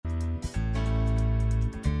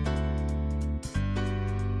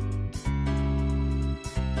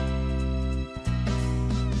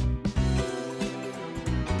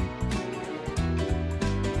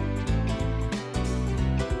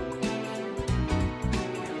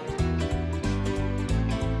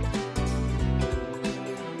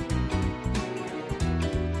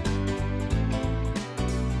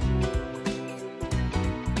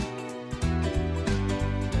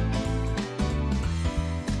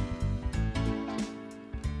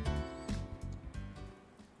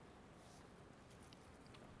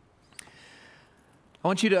I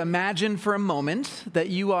want you to imagine for a moment that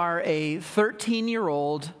you are a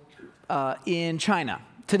 13-year-old in China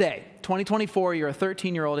today. 2024, you're a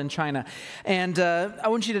 13-year-old in China. And I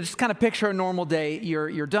want you to just kind of picture a normal day.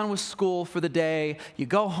 You're done with school for the day. You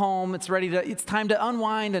go home. It's time to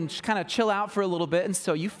unwind and just kind of chill out for a little bit. And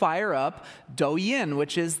so you fire up Douyin,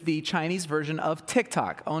 which is the Chinese version of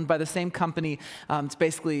TikTok, owned by the same company. It's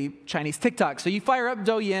basically Chinese TikTok. So you fire up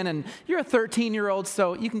Douyin, and you're a 13-year-old,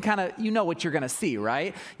 so you can you know what you're going to see,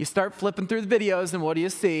 right? You start flipping through the videos, and what do you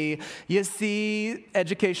see? You see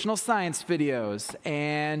educational science videos,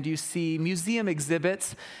 and you see museum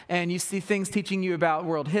exhibits, and you see things teaching you about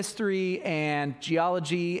world history and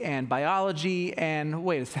geology and biology. And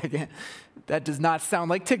wait a second, that does not sound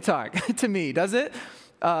like TikTok to me, does it?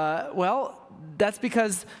 Well, that's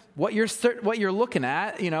because what you're looking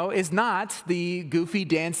at, is not the goofy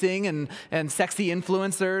dancing and sexy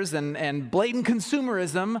influencers and blatant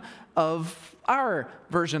consumerism of our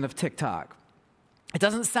version of TikTok. It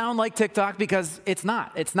doesn't sound like TikTok because it's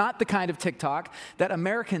not. It's not the kind of TikTok that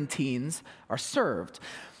American teens are served.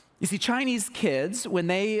 You see, Chinese kids, when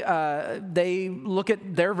they look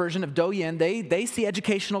at their version of Douyin, they see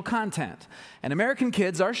educational content. And American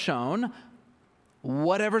kids are shown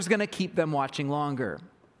whatever's going to keep them watching longer.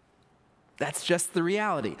 That's just the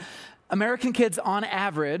reality. American kids, on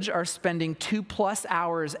average, are spending 2+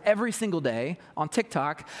 hours every single day on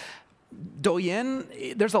TikTok.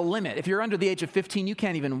 Douyin, there's a limit. If you're under the age of 15, you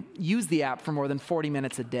can't even use the app for more than 40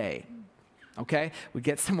 minutes a day. Okay? We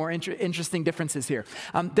get some more interesting differences here.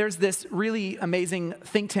 There's this really amazing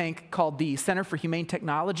think tank called the Center for Humane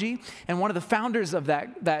Technology, and one of the founders of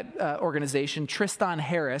that organization, Tristan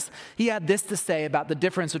Harris, he had this to say about the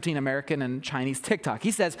difference between American and Chinese TikTok.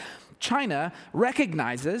 He says, China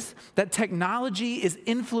recognizes that technology is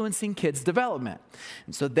influencing kids' development.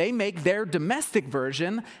 And so they make their domestic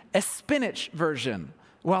version a spinach version,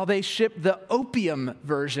 while they ship the opium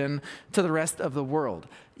version to the rest of the world.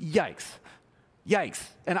 Yikes.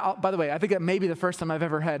 And by the way, I think that may be the first time I've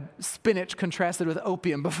ever had spinach contrasted with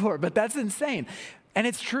opium before, but that's insane. And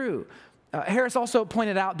it's true. Harris also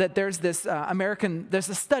pointed out that there's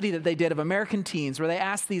a study that they did of American teens where they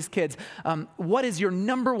asked these kids, what is your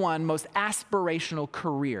number one most aspirational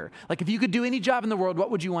career? Like if you could do any job in the world,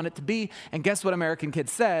 what would you want it to be? And guess what American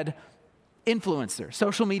kids said? Influencer,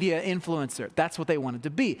 social media influencer. That's what they wanted to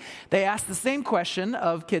be. They asked the same question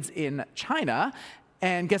of kids in China,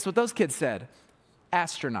 and guess what those kids said?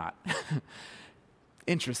 Astronaut.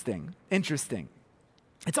 Interesting.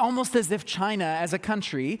 It's almost as if China as a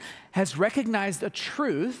country has recognized a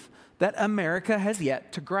truth that America has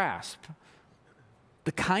yet to grasp.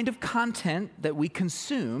 The kind of content that we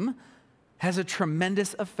consume has a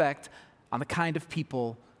tremendous effect on the kind of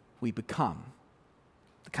people we become.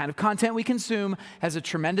 The kind of content we consume has a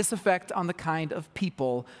tremendous effect on the kind of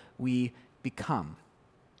people we become.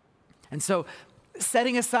 And so,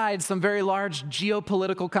 setting aside some very large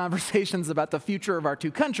geopolitical conversations about the future of our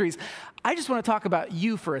two countries, I just want to talk about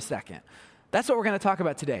you for a second. That's what we're going to talk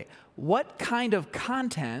about today. What kind of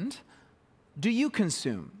content do you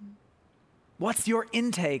consume? What's your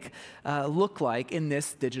intake look like in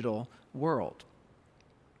this digital world?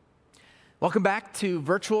 Welcome back to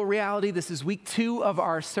Virtual Reality. This is week 2 of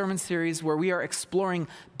our sermon series where we are exploring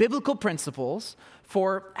biblical principles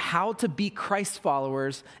for how to be Christ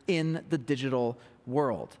followers in the digital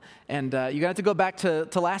world. And you're going to have to go back to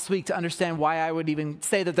last week to understand why I would even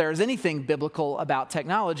say that there is anything biblical about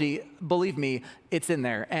technology. Believe me, it's in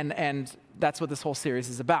there. And that's what this whole series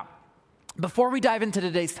is about. Before we dive into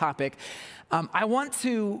today's topic, I want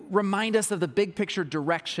to remind us of the big picture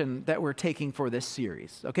direction that we're taking for this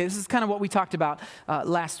series. Okay, this is kind of what we talked about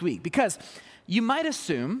last week, because you might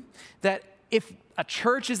assume that if a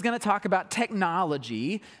church is going to talk about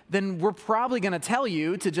technology, then we're probably going to tell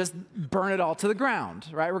you to just burn it all to the ground,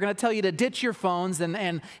 right? We're going to tell you to ditch your phones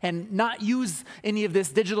and not use any of this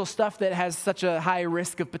digital stuff that has such a high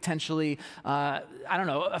risk of potentially,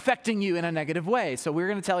 affecting you in a negative way. So we're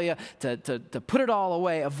going to tell you to put it all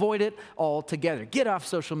away, avoid it altogether. Get off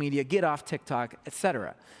social media, get off TikTok,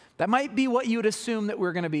 etc. That might be what you would assume that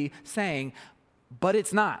we're going to be saying, but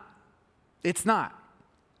it's not. It's not.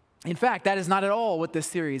 In fact, that is not at all what this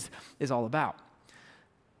series is all about.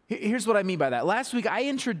 Here's what I mean by that. Last week, I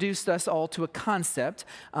introduced us all to a concept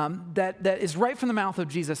that is right from the mouth of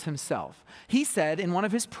Jesus himself. He said in one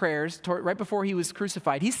of his prayers, right before he was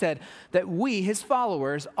crucified, he said that we, his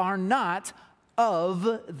followers, are not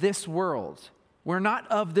of this world. We're not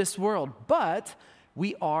of this world, but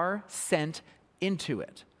we are sent into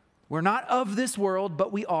it. We're not of this world,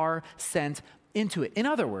 but we are sent into it. In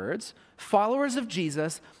other words, followers of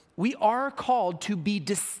Jesus, we are called to be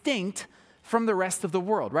distinct from the rest of the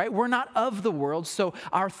world, right? We're not of the world, so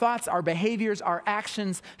our thoughts, our behaviors, our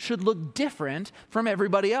actions should look different from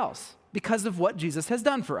everybody else because of what Jesus has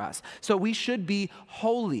done for us. So we should be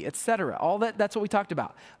holy, etc. All that's what we talked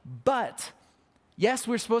about. But yes,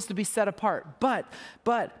 we're supposed to be set apart,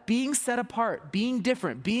 but being set apart, being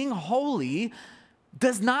different, being holy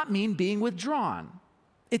does not mean being withdrawn.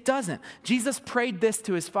 It doesn't. Jesus prayed this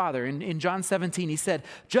to his Father in John 17. He said,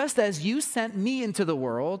 just as you sent me into the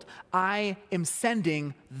world, I am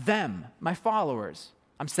sending them, my followers.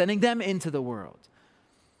 I'm sending them into the world.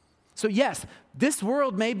 So yes, this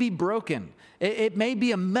world may be broken. It may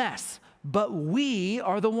be a mess, but we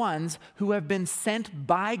are the ones who have been sent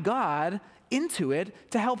by God into it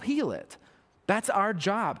to help heal it. That's our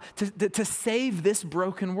job, to save this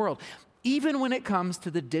broken world, even when it comes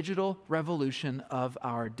to the digital revolution of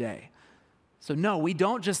our day. So no, we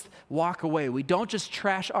don't just walk away. We don't just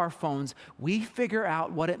trash our phones. We figure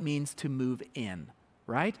out what it means to move in,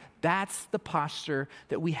 right? That's the posture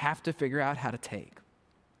that we have to figure out how to take.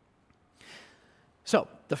 So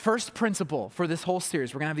the first principle for this whole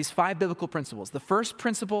series, we're going to have these 5 biblical principles. The first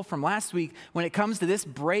principle from last week when it comes to this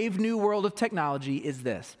brave new world of technology is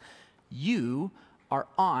this: you are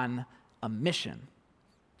on a mission.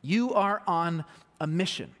 You are on a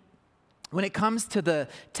mission. When it comes to the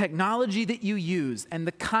technology that you use and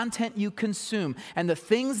the content you consume and the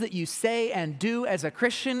things that you say and do as a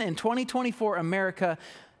Christian in 2024 America,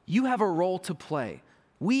 you have a role to play.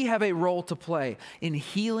 We have a role to play in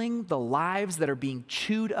healing the lives that are being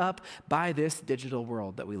chewed up by this digital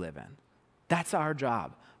world that we live in. That's our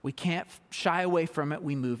job. We can't shy away from it.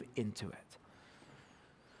 We move into it.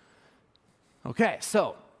 Okay,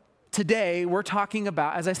 so today, we're talking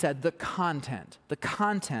about, as I said, the content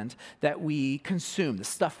that we consume, the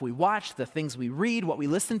stuff we watch, the things we read, what we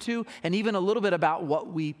listen to, and even a little bit about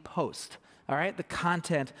what we post, all right? The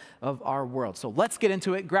content of our world. So let's get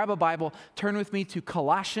into it. Grab a Bible, turn with me to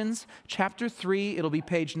Colossians chapter 3. It'll be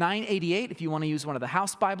page 988 if you want to use one of the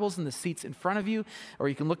house Bibles in the seats in front of you, or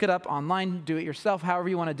you can look it up online, do it yourself, however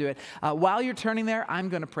you want to do it. While you're turning there, I'm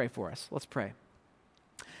going to pray for us. Let's pray.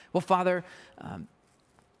 Well, Father,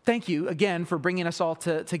 thank you again for bringing us all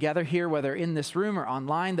together here, whether in this room or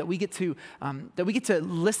online, that we get to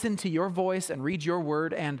listen to your voice and read your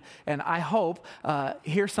word, and I hope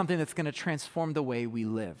hear something that's going to transform the way we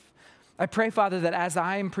live. I pray, Father, that as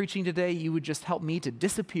I am preaching today, you would just help me to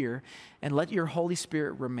disappear and let your Holy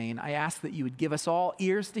Spirit remain. I ask that you would give us all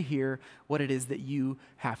ears to hear what it is that you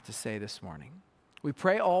have to say this morning. We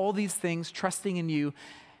pray all these things, trusting in you,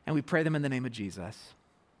 and we pray them in the name of Jesus.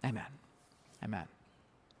 Amen. Amen.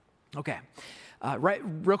 Okay,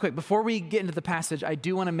 real quick, before we get into the passage, I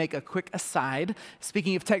do want to make a quick aside.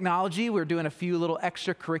 Speaking of technology, we're doing a few little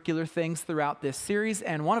extracurricular things throughout this series,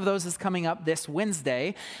 and one of those is coming up this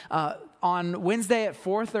Wednesday. On Wednesday at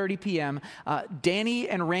 4:30 p.m., Danny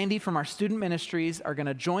and Randy from our student ministries are going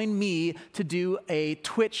to join me to do a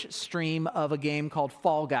Twitch stream of a game called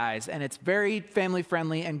Fall Guys, and it's very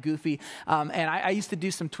family-friendly and goofy. And I used to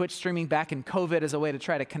do some Twitch streaming back in COVID as a way to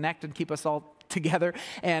try to connect and keep us all together,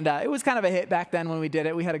 and it was kind of a hit back then when we did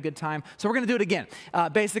it. We had a good time, so we're going to do it again.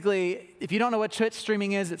 Basically, if you don't know what Twitch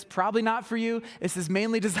streaming is, it's probably not for you. This is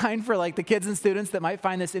mainly designed for like the kids and students that might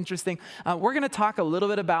find this interesting. We're going to talk a little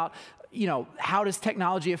bit about how does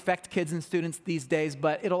technology affect kids and students these days,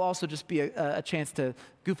 but it'll also just be a chance to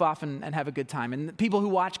goof off and have a good time. And people who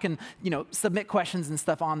watch can, submit questions and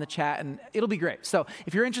stuff on the chat, and it'll be great. So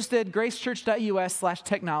if you're interested,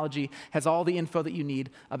 gracechurch.us/technology has all the info that you need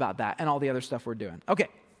about that and all the other stuff we're doing. Okay,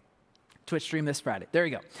 Twitch stream this Friday. There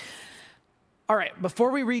you go. All right,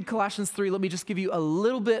 before we read Colossians 3, let me just give you a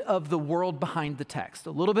little bit of the world behind the text,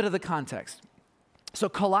 a little bit of the context. So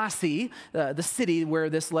Colossae, the city where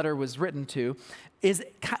this letter was written to,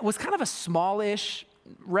 was kind of a smallish,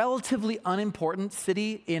 relatively unimportant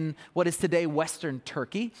city in what is today Western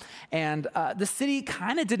Turkey. And the city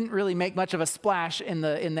kind of didn't really make much of a splash in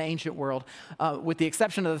the ancient world, with the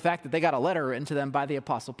exception of the fact that they got a letter written to them by the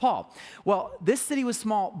Apostle Paul. Well, this city was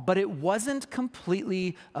small, but it wasn't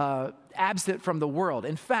completely absent from the world.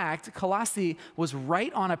 In fact, Colossae was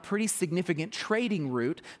right on a pretty significant trading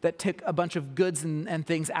route that took a bunch of goods and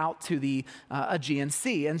things out to the Aegean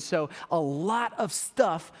Sea. And so a lot of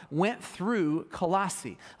stuff went through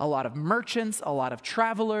Colossae. A lot of merchants, a lot of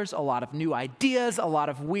travelers, a lot of new ideas, a lot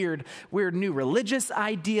of weird new religious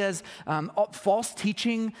ideas, false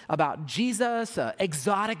teaching about Jesus,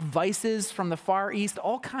 exotic vices from the Far East,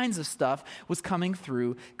 all kinds of stuff was coming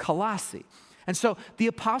through Colossae. And so the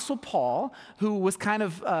Apostle Paul, who was kind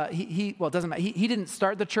of, it doesn't matter, he didn't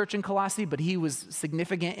start the church in Colossae, but he was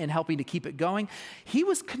significant in helping to keep it going. He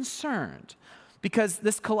was concerned because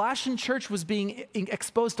this Colossian church was being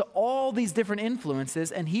exposed to all these different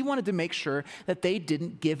influences, and he wanted to make sure that they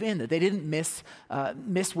didn't give in, that they didn't miss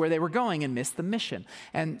where they were going and miss the mission.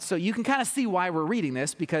 And so you can kind of see why we're reading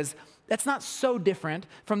this, because that's not so different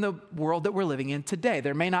from the world that we're living in today.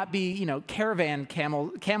 There may not be,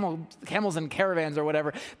 camels and caravans or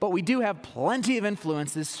whatever, but we do have plenty of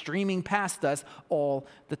influences streaming past us all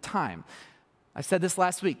the time. I said this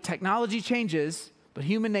last week, technology changes, but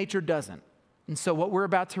human nature doesn't. And so what we're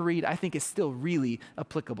about to read, I think, is still really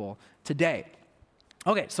applicable today.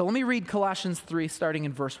 Okay, so let me read Colossians 3, starting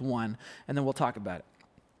in verse 1, and then we'll talk about it.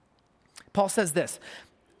 Paul says this: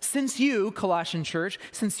 "Since you, Colossian church,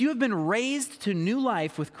 since you have been raised to new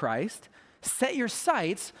life with Christ, set your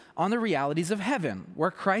sights on the realities of heaven,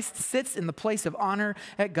 where Christ sits in the place of honor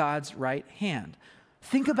at God's right hand.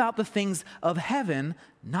 Think about the things of heaven,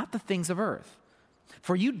 not the things of earth.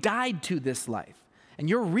 For you died to this life, and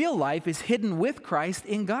your real life is hidden with Christ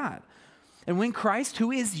in God. And when Christ,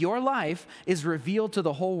 who is your life, is revealed to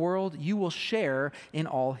the whole world, you will share in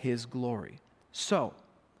all his glory. So,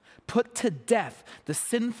 put to death the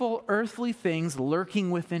sinful earthly things lurking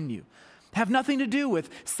within you. Have nothing to do with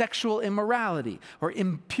sexual immorality or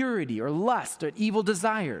impurity or lust or evil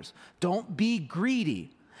desires. Don't be greedy,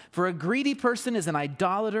 for a greedy person is an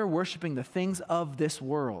idolater worshiping the things of this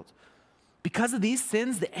world. Because of these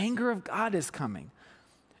sins, the anger of God is coming.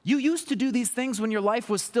 You used to do these things when your life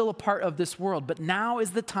was still a part of this world, but now is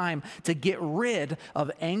the time to get rid of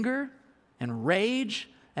anger and rage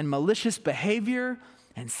and malicious behavior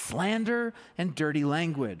and slander and dirty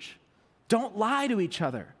language. Don't lie to each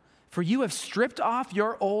other, for you have stripped off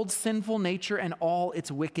your old sinful nature and all its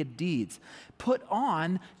wicked deeds. Put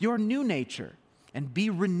on your new nature and be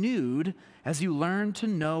renewed as you learn to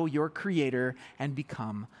know your Creator and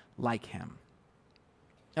become like him."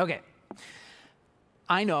 Okay.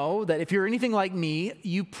 I know that if you're anything like me,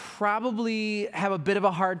 you probably have a bit of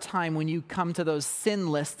a hard time when you come to those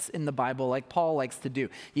sin lists in the Bible like Paul likes to do.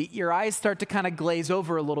 Your eyes start to kind of glaze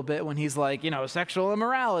over a little bit when he's like, sexual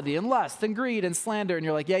immorality and lust and greed and slander. And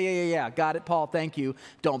you're like, yeah, got it, Paul, thank you.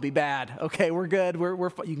 Don't be bad. Okay, we're good.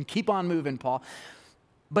 You can keep on moving, Paul.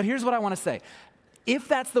 But here's what I want to say. If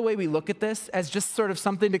that's the way we look at this, as just sort of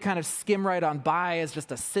something to kind of skim right on by, as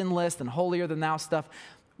just a sin list and holier than thou stuff,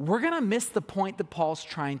 we're going to miss the point that Paul's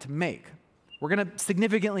trying to make. We're going to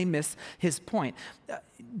significantly miss his point.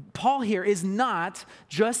 Paul here is not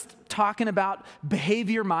just talking about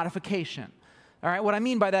behavior modification. All right, what I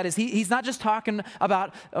mean by that is he's not just talking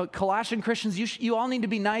about Colossian Christians. You all need to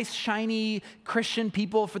be nice, shiny Christian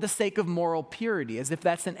people for the sake of moral purity, as if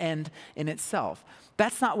that's an end in itself.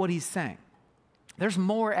 That's not what he's saying. There's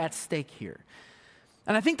more at stake here.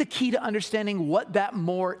 And I think the key to understanding what that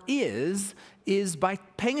more is by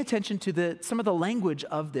paying attention to some of the language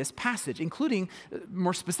of this passage, including,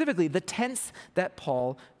 more specifically, the tense that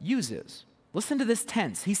Paul uses. Listen to this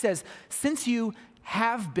tense. He says, "Since you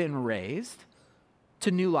have been raised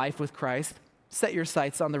to new life with Christ, set your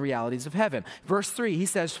sights on the realities of heaven." Verse 3, he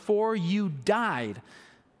says, "For you died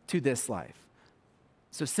to this life."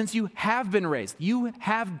 So since you have been raised, you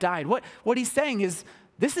have died. What he's saying is,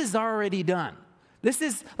 this is already done. This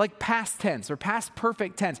is like past tense or past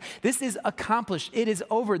perfect tense. This is accomplished. It is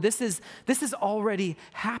over. This has already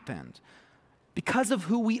happened. Because of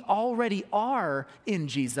who we already are in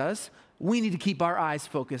Jesus, we need to keep our eyes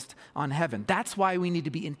focused on heaven. That's why we need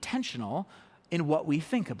to be intentional in what we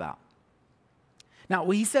think about. Now,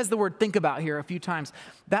 he says the word think about here a few times.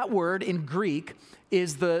 That word in Greek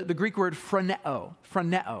is the Greek word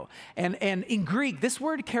phroneo. And in Greek, this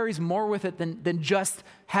word carries more with it than just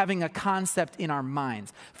having a concept in our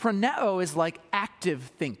minds. Phroneo is like active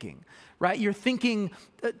thinking, right? You're thinking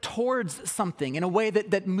towards something in a way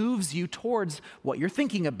that moves you towards what you're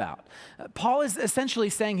thinking about. Paul is essentially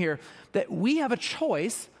saying here that we have a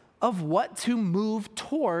choice of what to move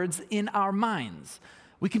towards in our minds.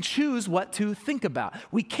 We can choose what to think about.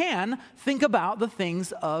 We can think about the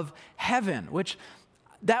things of heaven, which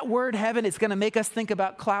that word heaven is going to make us think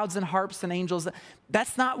about clouds and harps and angels.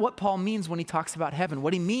 That's not what Paul means when he talks about heaven.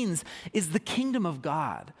 What he means is the kingdom of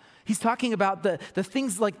God. He's talking about the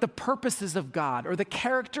things like the purposes of God or the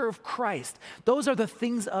character of Christ. Those are the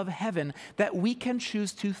things of heaven that we can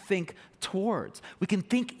choose to think towards. We can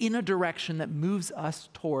think in a direction that moves us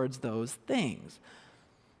towards those things.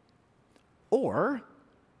 Or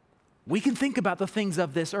we can think about the things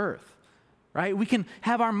of this earth, right? We can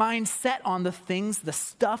have our mind set on the things, the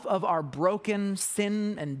stuff of our broken,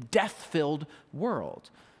 sin, and death-filled world.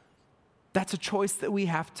 That's a choice that we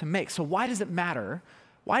have to make. So why does it matter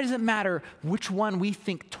Why does it matter which one we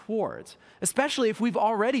think towards? Especially if we've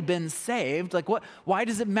already been saved, why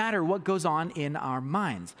does it matter what goes on in our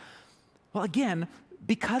minds? Well, again,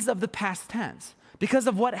 because of the past tense, because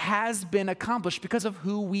of what has been accomplished, because of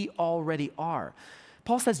who we already are.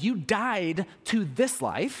 Paul says you died to this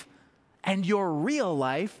life, and your real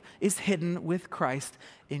life is hidden with Christ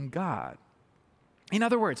in God. In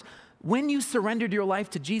other words, when you surrendered your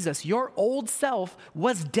life to Jesus, your old self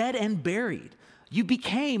was dead and buried. You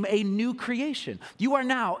became a new creation. You are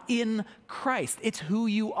now in Christ. It's who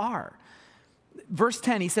you are. Verse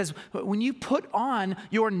 10, he says, when you put on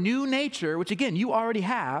your new nature, which again, you already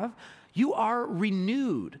have, you are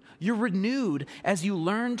renewed. You're renewed as you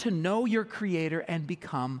learn to know your Creator and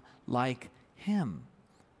become like Him.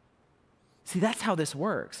 See, that's how this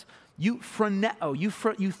works. You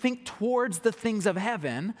think towards the things of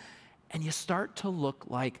heaven, and you start to look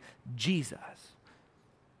like Jesus.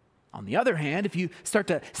 On the other hand, if you start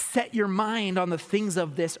to set your mind on the things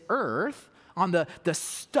of this earth, on the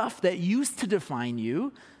stuff that used to define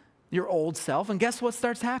you, your old self, and guess what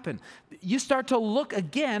starts to happen? You start to look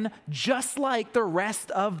again just like the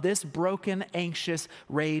rest of this broken, anxious,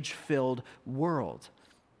 rage-filled world.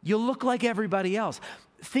 You look like everybody else.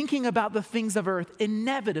 Thinking about the things of earth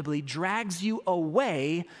inevitably drags you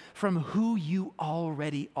away from who you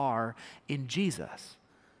already are in Jesus.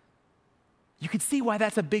 You can see why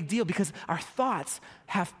that's a big deal, because our thoughts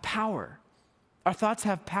have power. Our thoughts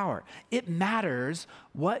have power. It matters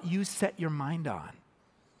what you set your mind on.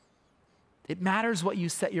 It matters what you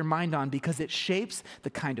set your mind on because it shapes the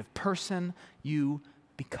kind of person you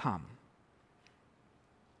become.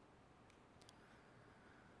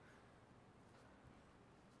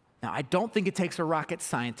 Now, I don't think it takes a rocket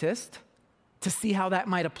scientist to see how that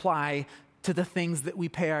might apply to the things that we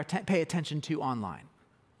pay attention to online,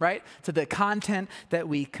 right? To the content that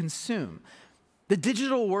we consume. The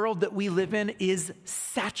digital world that we live in is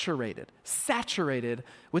saturated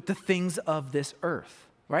with the things of this earth,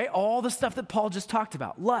 right? All the stuff that Paul just talked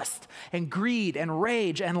about, lust and greed and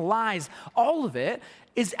rage and lies, all of it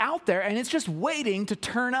is out there, and it's just waiting to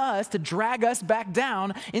to drag us back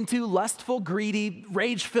down into lustful, greedy,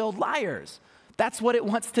 rage-filled liars. That's what it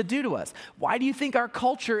wants to do to us. Why do you think our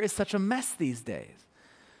culture is such a mess these days?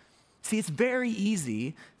 See, it's very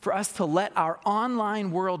easy for us to let our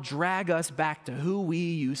online world drag us back to who we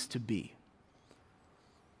used to be.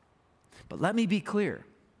 But let me be clear.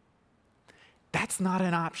 That's not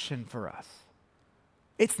an option for us.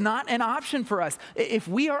 It's not an option for us. If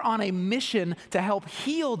we are on a mission to help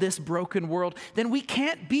heal this broken world, then we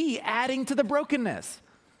can't be adding to the brokenness.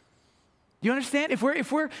 You understand? If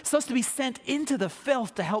we're supposed to be sent into the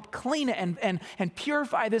filth to help clean it and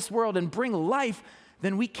purify this world and bring life,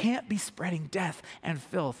 then we can't be spreading death and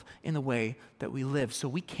filth in the way that we live. So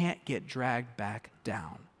we can't get dragged back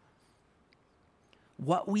down.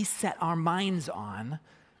 What we set our minds on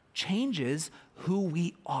changes who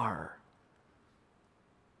we are.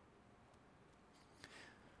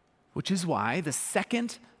 Which is why the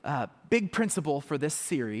second big principle for this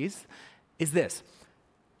series is this: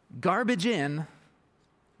 garbage in,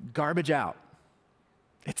 garbage out.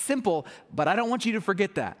 It's simple, but I don't want you to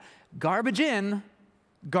forget that. Garbage in,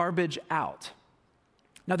 garbage out.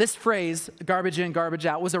 Now, this phrase, garbage in, garbage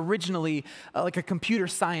out, was originally like a computer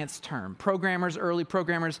science term. Early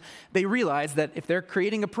programmers, they realized that if they're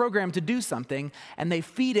creating a program to do something and they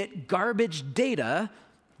feed it garbage data,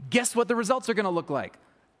 guess what the results are going to look like?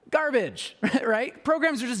 Garbage, right?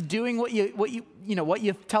 Programs are just doing what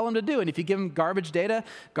you tell them to do, and if you give them garbage data,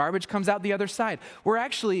 garbage comes out the other side.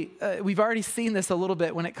 We've already seen this a little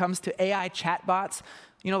bit when it comes to AI chatbots.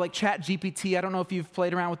 Like ChatGPT. I don't know if you've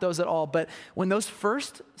played around with those at all, but when those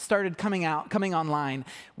first started coming online,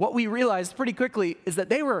 what we realized pretty quickly is that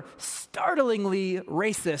they were startlingly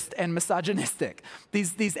racist and misogynistic.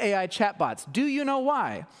 These AI chatbots. Do you know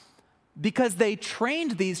why? Because they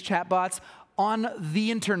trained these chatbots on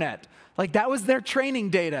the internet. Like, that was their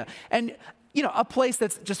training data. And a place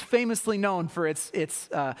that's just famously known for its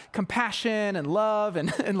compassion and love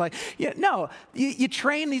you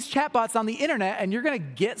train these chatbots on the internet and you're going to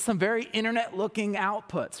get some very internet-looking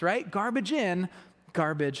outputs, right? Garbage in,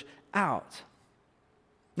 garbage out.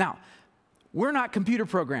 Now, we're not computer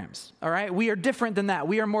programs, all right? We are different than that.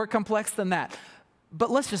 We are more complex than that.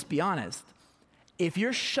 But let's just be honest. If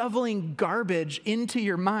you're shoveling garbage into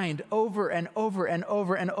your mind over and over and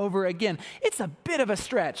over and over again, it's a bit of a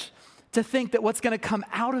stretch to think that what's going to come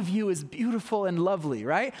out of you is beautiful and lovely,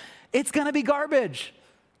 right? It's going to be garbage.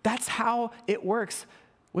 That's how it works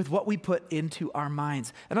with what we put into our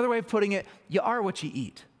minds. Another way of putting it, you are what you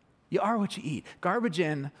eat. You are what you eat. Garbage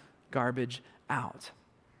in, garbage out.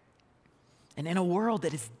 And in a world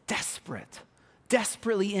that is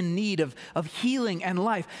desperately in need of healing and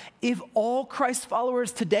life, if all Christ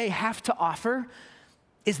followers today have to offer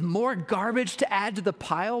is more garbage to add to the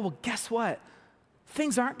pile, well, guess what?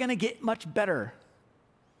 Things aren't going to get much better.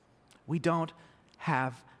 We don't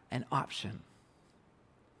have an option.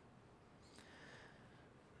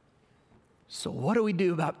 So what do we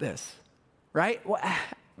do about this, right?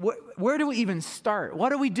 Where do we even start? What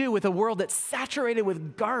do we do with a world that's saturated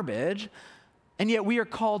with garbage, and yet we are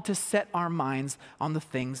called to set our minds on the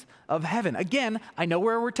things of heaven? Again, I know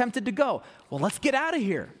where we're tempted to go. Well, let's get out of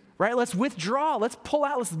here, right? Let's withdraw. Let's pull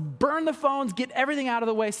out. Let's burn the phones, get everything out of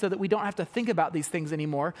the way so that we don't have to think about these things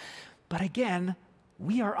anymore. But again,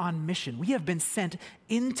 we are on mission. We have been sent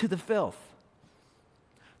into the filth.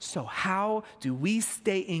 So how do we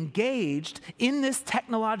stay engaged in this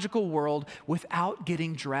technological world without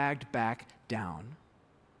getting dragged back down?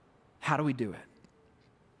 How do we do it?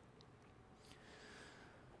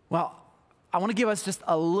 Well, I want to give us just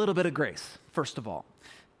a little bit of grace, first of all,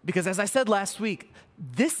 because as I said last week,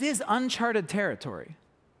 this is uncharted territory.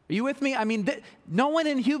 Are you with me? I mean, no one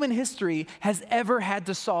in human history has ever had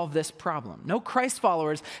to solve this problem. No Christ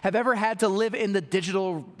followers have ever had to live in the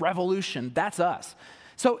digital revolution. That's us.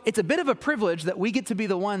 So it's a bit of a privilege that we get to be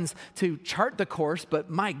the ones to chart the course,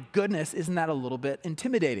 but my goodness, isn't that a little bit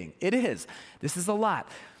intimidating? It is. This is a lot.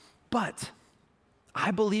 But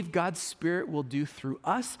I believe God's Spirit will do through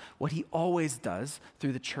us what he always does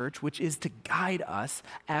through the church, which is to guide us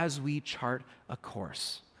as we chart a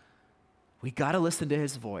course. We got to listen to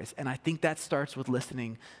his voice, and I think that starts with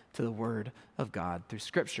listening to the word of God through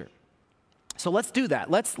Scripture. So let's do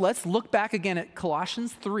that. Let's look back again at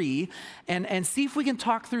Colossians 3 and see if we can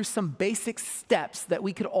talk through some basic steps that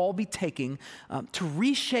we could all be taking to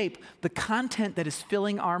reshape the content that is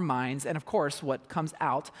filling our minds and, of course, what comes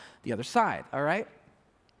out the other side, all right?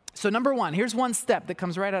 So number one, here's one step that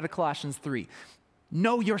comes right out of Colossians 3.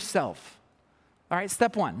 Know yourself. All right,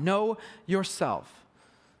 step one, know yourself.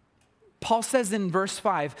 Paul says in verse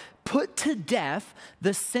 5, put to death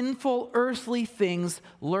the sinful earthly things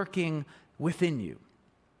lurking within you.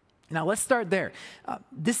 Now let's start there.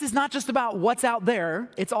 This is not just about what's out there,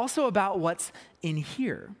 it's also about what's in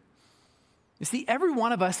here. You see, every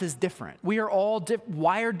one of us is different. We are all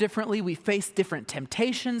wired differently. We face different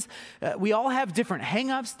temptations. We all have different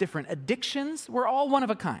hang-ups, different addictions. We're all one of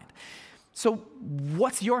a kind. So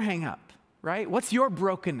what's your hang-up, right? What's your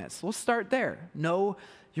brokenness? We'll start there. Know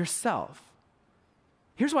yourself.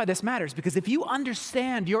 Here's why this matters, because if you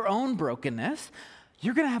understand your own brokenness,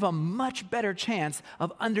 you're going to have a much better chance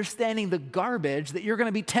of understanding the garbage that you're going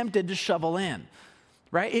to be tempted to shovel in,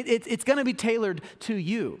 right? It's going to be tailored to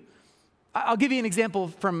you. I'll give you an example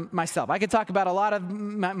from myself. I could talk about a lot of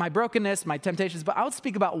my brokenness, my temptations, but I'll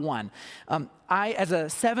speak about one. I, as a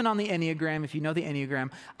 7 on the Enneagram, if you know the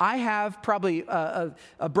Enneagram, I have probably a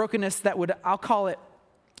brokenness that I'll call it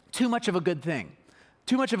too much of a good thing.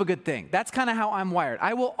 Too much of a good thing. That's kind of how I'm wired.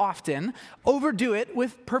 I will often overdo it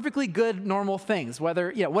with perfectly good, normal things,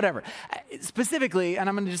 whatever. Specifically, and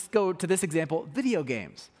I'm going to just go to this example, video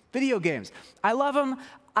games. Video games. I love them.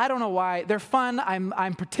 I don't know why. They're fun.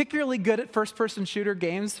 I'm particularly good at first-person shooter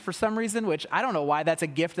games for some reason, which I don't know why that's a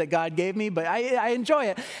gift that God gave me, but I enjoy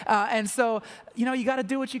it. And so, you got to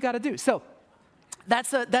do what you got to do. So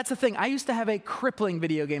that's a thing. I used to have a crippling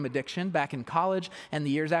video game addiction back in college and the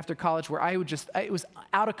years after college where it was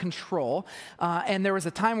out of control. And there was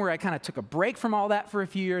a time where I kind of took a break from all that for a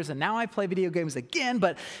few years, and now I play video games again,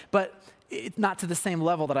 but it's not to the same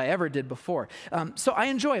level that I ever did before. So I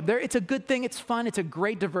enjoy it. It's a good thing. It's fun. It's a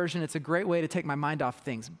great diversion. It's a great way to take my mind off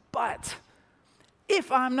things. But if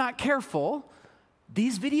I'm not careful,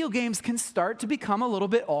 these video games can start to become a little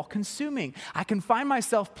bit all-consuming. I can find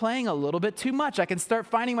myself playing a little bit too much. I can start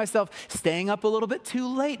finding myself staying up a little bit too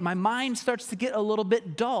late. My mind starts to get a little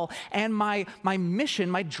bit dull, and my mission,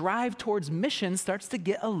 my drive towards mission starts to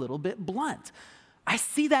get a little bit blunt. I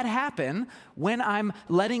see that happen when I'm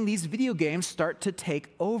letting these video games start to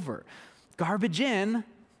take over. Garbage in,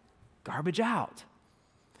 garbage out.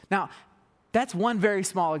 Now, that's one very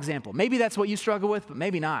small example. Maybe that's what you struggle with, but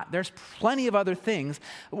maybe not. There's plenty of other things,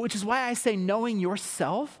 which is why I say knowing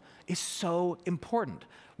yourself is so important.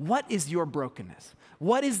 What is your brokenness?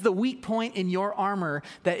 What is the weak point in your armor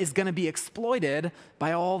that is going to be exploited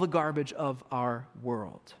by all the garbage of our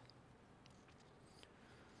world?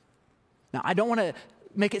 Now, I don't want to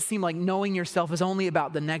make it seem like knowing yourself is only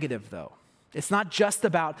about the negative, though. It's not just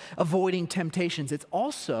about avoiding temptations. It's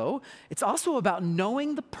also about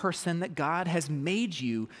knowing the person that God has made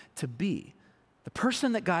you to be. The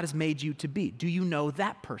person that God has made you to be. Do you know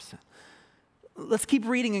that person? Let's keep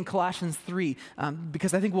reading in Colossians 3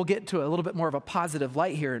 because I think we'll get to a little bit more of a positive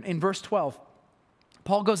light here. In verse 12,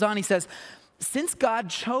 Paul goes on, he says, since God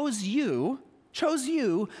chose you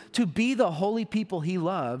to be the holy people he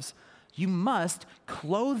loves, you must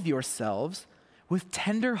clothe yourselves with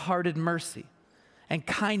tender-hearted mercy and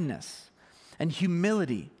kindness and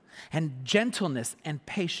humility and gentleness and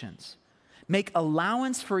patience. Make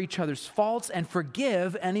allowance for each other's faults and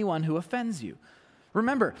forgive anyone who offends you.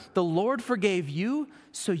 Remember, the Lord forgave you,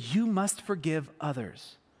 so you must forgive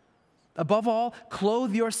others. Above all,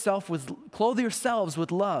 clothe yourselves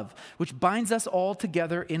with love, which binds us all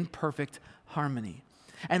together in perfect harmony.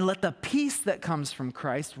 And let the peace that comes from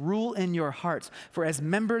Christ rule in your hearts, for as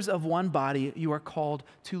members of one body, you are called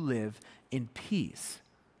to live in peace.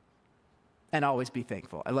 And always be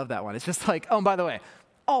thankful. I love that one. It's just like, oh, and by the way,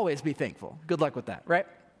 always be thankful. Good luck with that, right?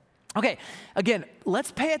 Okay, again,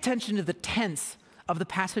 let's pay attention to the tense of the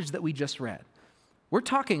passage that we just read. We're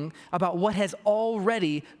talking about what has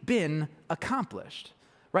already been accomplished,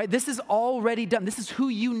 right? This is already done. This is who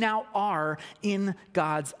you now are in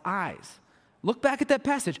God's eyes. Look back at that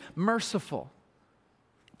passage. Merciful,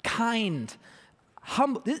 kind,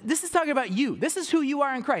 humble. This is talking about you. This is who you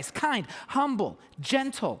are in Christ. Kind, humble,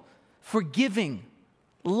 gentle, forgiving,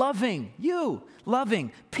 loving,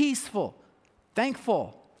 peaceful,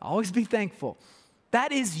 thankful. Always be thankful.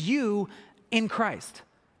 That is you in Christ.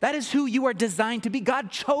 That is who you are designed to be.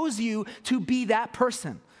 God chose you to be that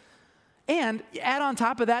person. And add on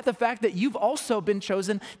top of that the fact that you've also been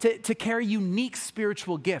chosen to carry unique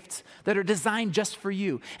spiritual gifts that are designed just for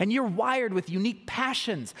you. And you're wired with unique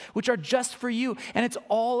passions, which are just for you. And it's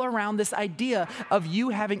all around this idea of you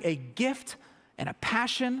having a gift and a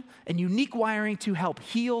passion and unique wiring to help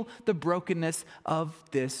heal the brokenness of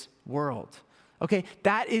this world. Okay,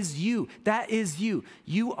 that is you. That is you.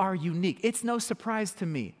 You are unique. It's no surprise to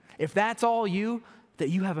me, if that's all you, that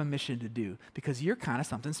you have a mission to do because you're kind of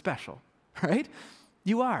something special, right?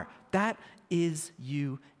 You are. That is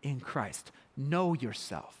you in Christ. Know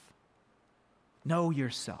yourself. Know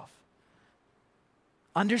yourself.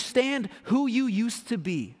 Understand who you used to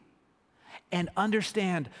be and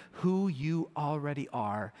understand who you already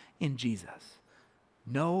are in Jesus.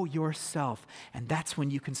 Know yourself, and that's when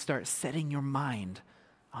you can start setting your mind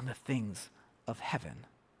on the things of heaven.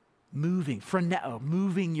 Moving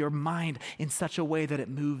your mind in such a way that it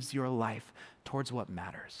moves your life towards what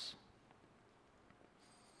matters.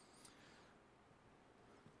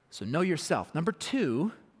 So know yourself. Number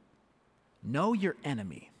 2, know your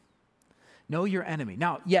enemy. Know your enemy.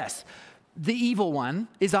 Now, yes, the evil one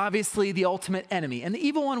is obviously the ultimate enemy. And the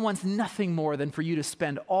evil one wants nothing more than for you to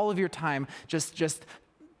spend all of your time just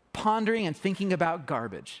pondering and thinking about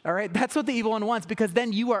garbage. All right? That's what the evil one wants, because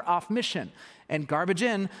then you are off mission. And garbage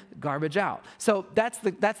in, garbage out. So that's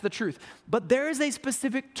the truth. But there is a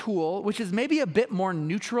specific tool, which is maybe a bit more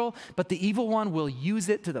neutral, but the evil one will use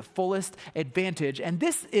it to the fullest advantage. And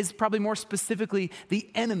this is probably more specifically the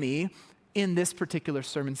enemy in this particular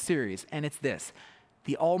sermon series. And it's this: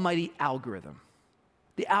 the almighty algorithm.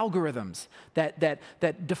 The algorithms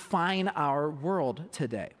that define our world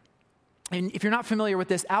today. And if you're not familiar with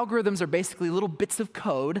this, algorithms are basically little bits of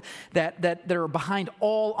code that are behind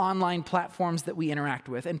all online platforms that we interact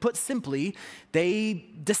with. And put simply, they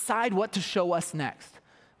decide what to show us next.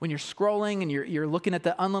 When you're scrolling and you're looking at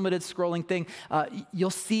the unlimited scrolling thing,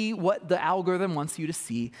 you'll see what the algorithm wants you to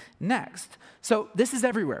see next. So this is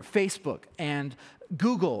everywhere: Facebook and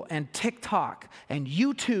Google and TikTok and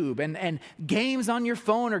YouTube and games on your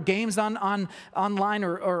phone or games online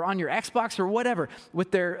or on your Xbox or whatever, with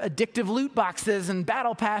their addictive loot boxes and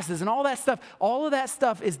battle passes and all that stuff. All of that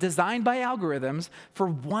stuff is designed by algorithms for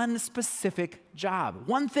one specific job.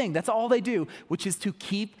 One thing, that's all they do, which is to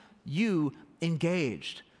keep you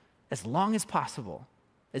engaged as long as possible,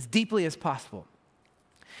 as deeply as possible.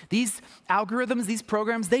 These algorithms, these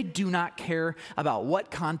programs, they do not care about what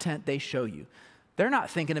content they show you. They're not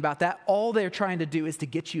thinking about that. All they're trying to do is to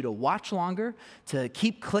get you to watch longer, to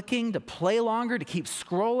keep clicking, to play longer, to keep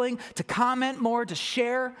scrolling, to comment more, to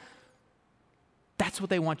share. That's what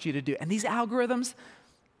they want you to do. And these algorithms,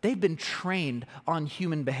 they've been trained on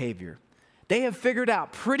human behavior. They have figured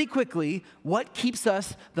out pretty quickly what keeps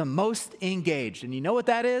us the most engaged. And you know what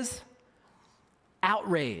that is?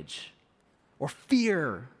 Outrage, or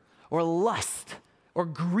fear, or lust, or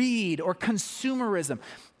greed, or consumerism.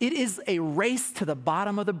 It is a race to the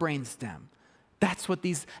bottom of the brainstem. That's what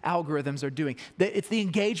these algorithms are doing. It's the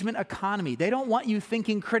engagement economy. They don't want you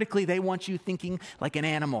thinking critically. They want you thinking like an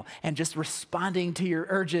animal and just responding to your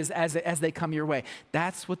urges as they come your way.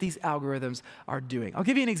 That's what these algorithms are doing. I'll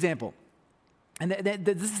give you an example. And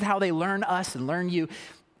this is how they learn us and learn you.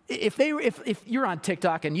 if you're on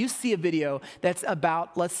TikTok and you see a video that's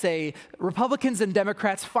about, let's say, Republicans and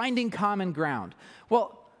Democrats finding common ground,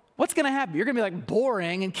 well, what's going to happen? You're going to be like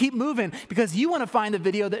boring and keep moving because you want to find the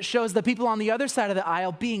video that shows the people on the other side of the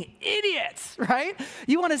aisle being idiots, right?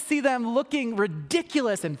 You want to see them looking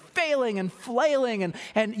ridiculous and failing and flailing,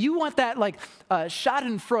 and you want that like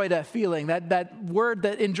Schadenfreude feeling, that word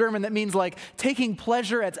that in German that means like taking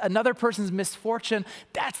pleasure at another person's misfortune.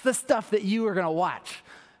 That's the stuff that you are going to watch,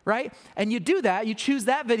 right? And you do that, you choose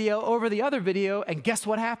that video over the other video, and guess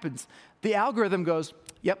what happens? The algorithm goes,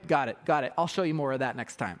 yep, got it. I'll show you more of that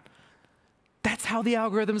next time. That's how the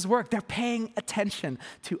algorithms work. They're paying attention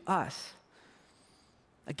to us.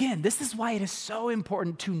 Again, this is why it is so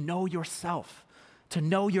important to know yourself,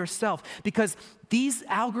 because these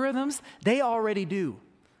algorithms, they already do.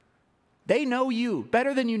 They know you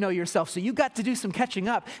better than you know yourself, so you got to do some catching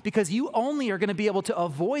up because you only are going to be able to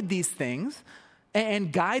avoid these things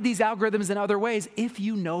and guide these algorithms in other ways if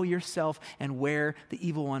you know yourself and where the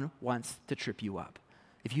evil one wants to trip you up.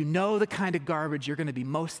 If you know the kind of garbage you're going to be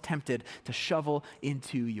most tempted to shovel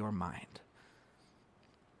into your mind.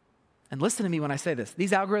 And listen to me when I say this.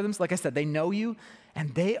 These algorithms, like I said, they know you,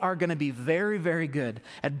 and they are going to be very, very good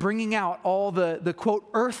at bringing out all the quote,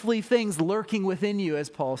 earthly things lurking within you, as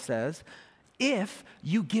Paul says, if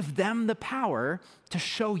you give them the power to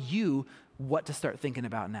show you what to start thinking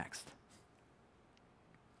about next.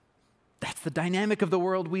 That's the dynamic of the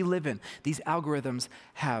world we live in. These algorithms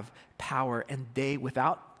have power, and they,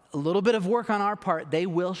 without a little bit of work on our part, they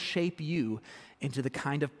will shape you into the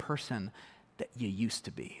kind of person that you used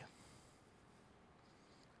to be.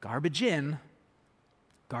 Garbage in,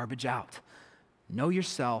 garbage out. Know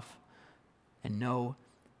yourself and know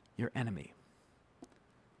your enemy.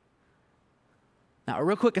 Now, a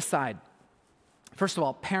real quick aside. First of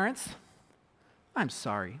all, parents, I'm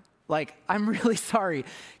sorry. I'm really sorry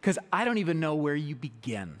because I don't even know where you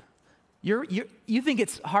begin. You think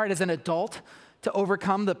it's hard as an adult to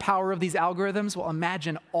overcome the power of these algorithms? Well,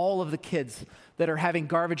 imagine all of the kids that are having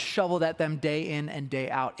garbage shoveled at them day in and day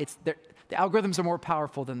out. The algorithms are more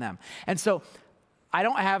powerful than them. And so I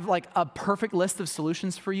don't have a perfect list of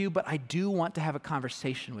solutions for you, but I do want to have a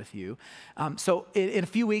conversation with you. So in a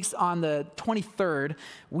few weeks, on the 23rd,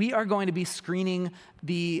 we are going to be screening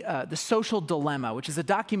the Social Dilemma, which is a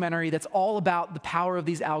documentary that's all about the power of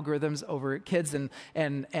these algorithms over kids and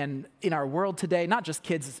in our world today. Not just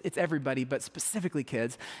kids, it's everybody, but specifically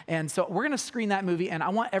kids. And so we're going to screen that movie, and I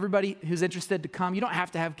want everybody who's interested to come. You don't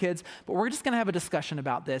have to have kids, but we're just going to have a discussion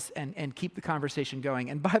about this and keep the conversation going.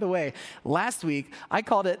 And by the way, last week, I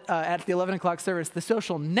called it, at the 11 o'clock service, The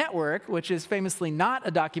Social Network, which is famously not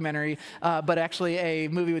a documentary, but actually a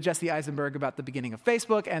movie with Jesse Eisenberg about the beginning of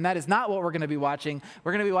Facebook, and that is not what we're going to be watching.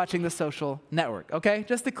 We're going to be watching The Social Network, okay?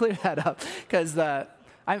 Just to clear that up, because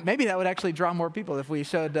maybe that would actually draw more people if we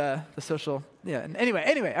showed The Social, yeah.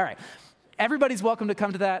 Anyway, all right. Everybody's welcome to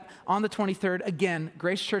come to that on the 23rd. Again,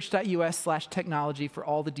 gracechurch.us/technology for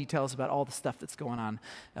all the details about all the stuff that's going on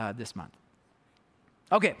this month.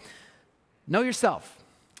 Okay. Know yourself,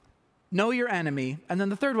 know your enemy, and then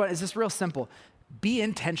the third one is just real simple. Be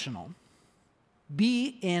intentional.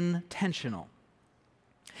 Be intentional.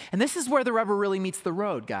 And this is where the rubber really meets the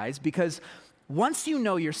road, guys, because once you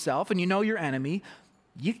know yourself and you know your enemy,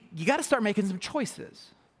 you got to start making some choices.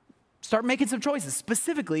 Start making some choices,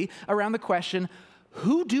 specifically around the question,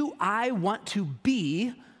 who do I want to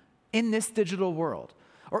be in this digital world?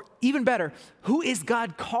 Or even better, who is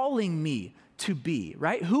God calling me to be,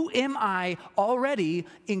 right? Who am I already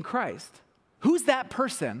in Christ? Who's that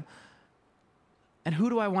person? And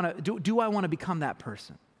who do I want to, do I want to become that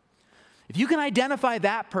person? If you can identify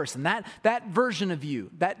that person, that version of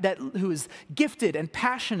you, that who is gifted and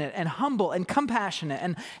passionate and humble and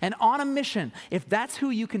compassionate and on a mission, if that's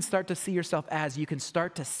who you can start to see yourself as, you can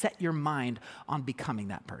start to set your mind on becoming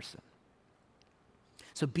that person.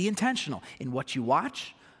 So be intentional in what you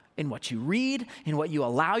watch, in what you read, in what you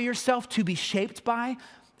allow yourself to be shaped by.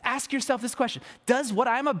 Ask yourself this question: does what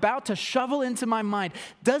I'm about to shovel into my mind,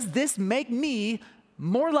 does this make me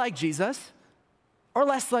more like Jesus or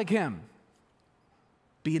less like him?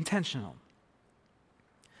 Be intentional.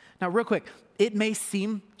 Now, real quick, it may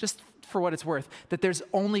seem, just for what it's worth, that there's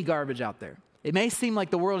only garbage out there. It may seem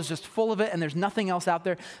like the world is just full of it and there's nothing else out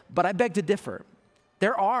there, but I beg to differ.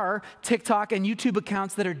 There are TikTok and YouTube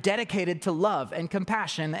accounts that are dedicated to love and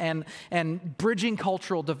compassion and bridging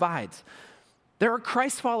cultural divides. There are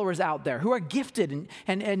Christ followers out there who are gifted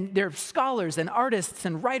and they're scholars and artists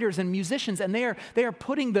and writers and musicians, and they are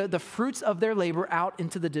putting the fruits of their labor out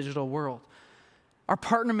into the digital world. Our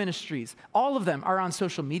partner ministries, all of them are on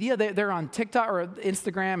social media. They're on TikTok or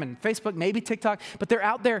Instagram and Facebook, maybe TikTok, but they're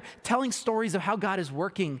out there telling stories of how God is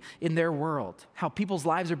working in their world, how people's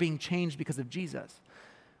lives are being changed because of Jesus.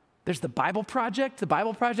 There's the Bible Project.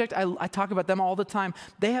 I talk about them all the time.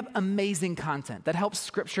 They have amazing content that helps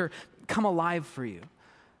Scripture come alive for you.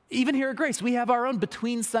 Even here at Grace, we have our own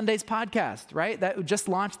Between Sundays podcast, right? That just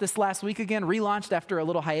launched this last week again, relaunched after a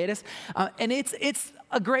little hiatus. And it's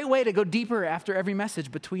a great way to go deeper after every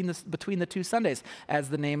message between the two Sundays, as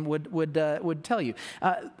the name would tell you.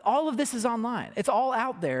 All of this is online. It's all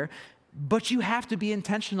out there, but you have to be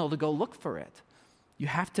intentional to go look for it. You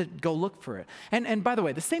have to go look for it. And by the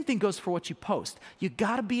way, the same thing goes for what you post. You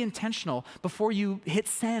got to be intentional before you hit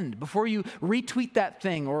send, before you retweet that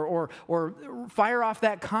thing or fire off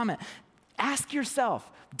that comment. Ask yourself,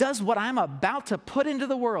 does what I'm about to put into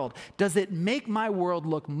the world, does it make my world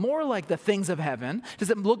look more like the things of heaven? Does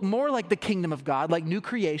it look more like the kingdom of God, like new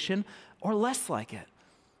creation, or less like it?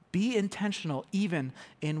 Be intentional even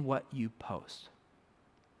in what you post.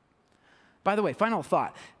 By the way, final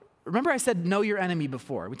thought. Remember I said know your enemy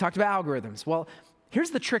before. We talked about algorithms. Well,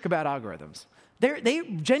 here's the trick about algorithms. They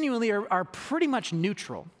genuinely are pretty much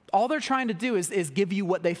neutral. All they're trying to do is give you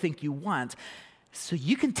what they think you want, so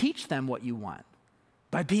you can teach them what you want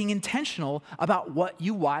by being intentional about what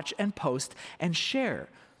you watch and post and share.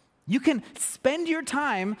 You can spend your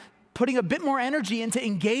time putting a bit more energy into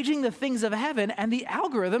engaging the things of heaven, and the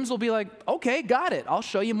algorithms will be like, okay, got it. I'll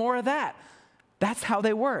show you more of that. That's how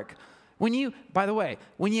they work. By the way,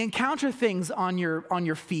 when you encounter things on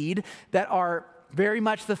your feed that are very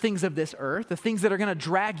much the things of this earth, the things that are going to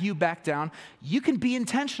drag you back down, you can be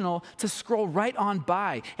intentional to scroll right on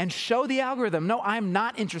by and show the algorithm, no, I'm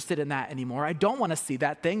not interested in that anymore. I don't want to see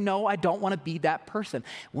that thing. No, I don't want to be that person.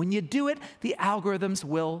 When you do it, the algorithms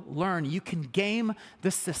will learn. You can game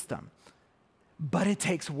the system, but it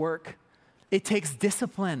takes work. It takes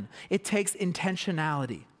discipline. It takes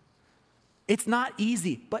intentionality. It's not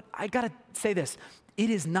easy, but I gotta say this, it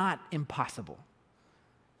is not impossible.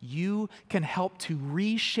 You can help to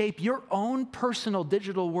reshape your own personal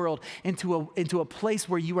digital world into a place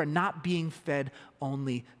where you are not being fed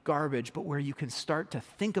only garbage, but where you can start to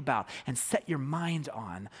think about and set your mind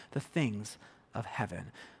on the things of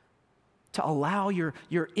heaven. To allow your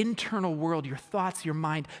internal world, your thoughts, your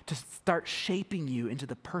mind to start shaping you into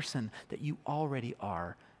the person that you already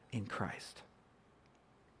are in Christ.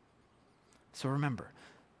 So remember,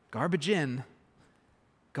 garbage in,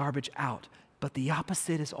 garbage out. But the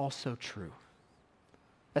opposite is also true.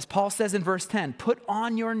 As Paul says in verse 10, put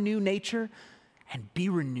on your new nature and be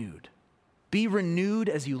renewed. Be renewed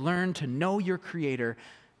as you learn to know your Creator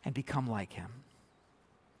and become like Him.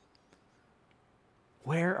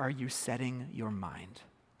 Where are you setting your mind?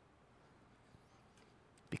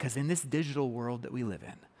 Because in this digital world that we live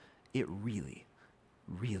in, it really,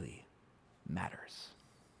 really matters.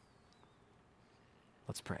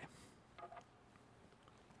 Let's pray.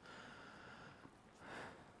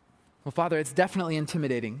 Well, Father, it's definitely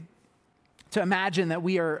intimidating to imagine that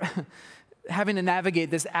we are having to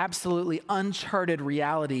navigate this absolutely uncharted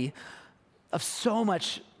reality of so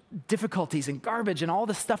much difficulties and garbage and all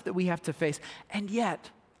the stuff that we have to face. And yet,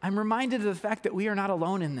 I'm reminded of the fact that we are not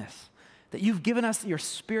alone in this, that you've given us your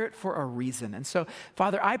Spirit for a reason. And so,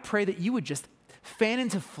 Father, I pray that you would just fan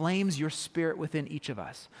into flames your Spirit within each of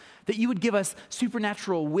us, that you would give us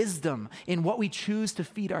supernatural wisdom in what we choose to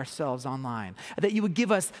feed ourselves online, that you would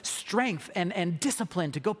give us strength and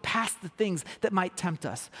discipline to go past the things that might tempt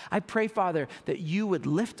us. I pray, Father, that you would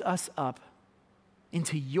lift us up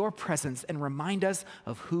into your presence and remind us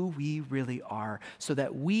of who we really are, so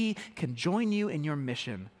that we can join you in your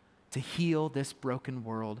mission to heal this broken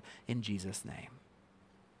world in Jesus' name.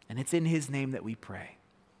 And it's in his name that we pray.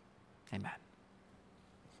 Amen.